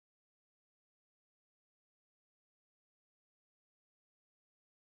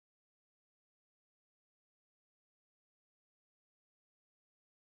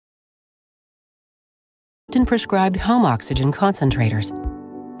often prescribed home oxygen concentrators.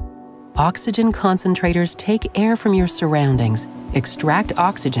 Oxygen concentrators take air from your surroundings, extract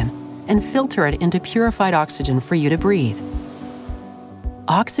oxygen, and filter it into purified oxygen for you to breathe.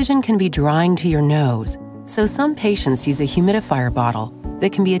 Oxygen can be drying to your nose, so some patients use a humidifier bottle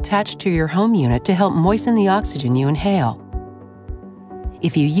that can be attached to your home unit to help moisten the oxygen you inhale.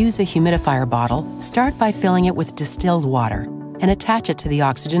 If you use a humidifier bottle, start by filling it with distilled water and attach it to the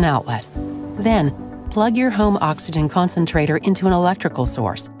oxygen outlet. Then, plug your home oxygen concentrator into an electrical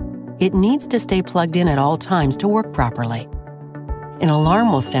source. It needs to stay plugged in at all times to work properly. An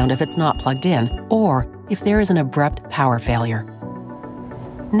alarm will sound if it's not plugged in or if there is an abrupt power failure.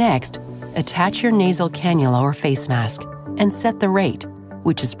 Next, attach your nasal cannula or face mask and set the rate,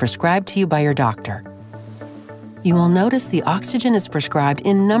 which is prescribed to you by your doctor. You will notice the oxygen is prescribed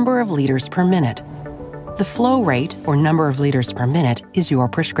in number of liters per minute. The flow rate, or number of liters per minute, is your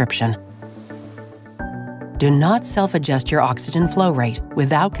prescription. Do not self-adjust your oxygen flow rate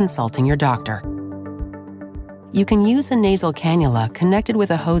without consulting your doctor. You can use a nasal cannula connected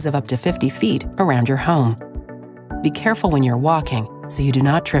with a hose of up to 50 feet around your home. Be careful when you're walking so you do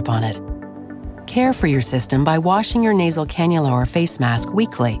not trip on it. Care for your system by washing your nasal cannula or face mask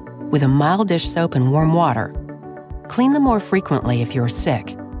weekly with a mild dish soap and warm water. Clean them more frequently if you're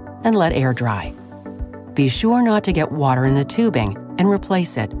sick, and let air dry. Be sure not to get water in the tubing and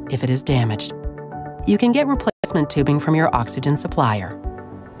replace it if it is damaged. You can get replacement tubing from your oxygen supplier.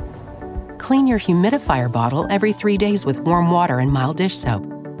 Clean your humidifier bottle every 3 days with warm water and mild dish soap.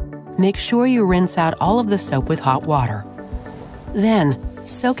 Make sure you rinse out all of the soap with hot water. Then,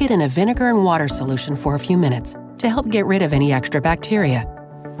 soak it in a vinegar and water solution for a few minutes to help get rid of any extra bacteria.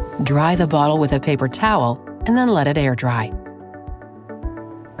 Dry the bottle with a paper towel and then let it air dry.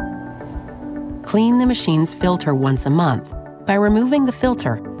 Clean the machine's filter once a month by removing the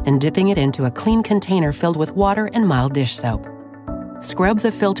filter and dipping it into a clean container filled with water and mild dish soap. Scrub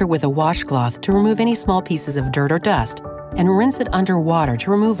the filter with a washcloth to remove any small pieces of dirt or dust and rinse it under water to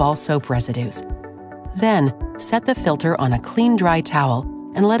remove all soap residues. Then, set the filter on a clean, dry towel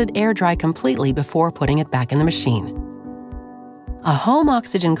and let it air dry completely before putting it back in the machine. A home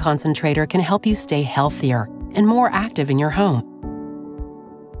oxygen concentrator can help you stay healthier and more active in your home.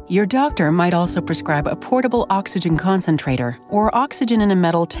 Your doctor might also prescribe a portable oxygen concentrator or oxygen in a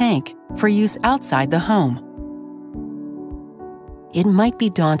metal tank for use outside the home. It might be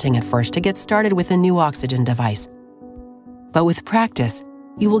daunting at first to get started with a new oxygen device, but with practice,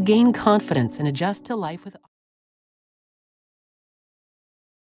 you will gain confidence and adjust to life with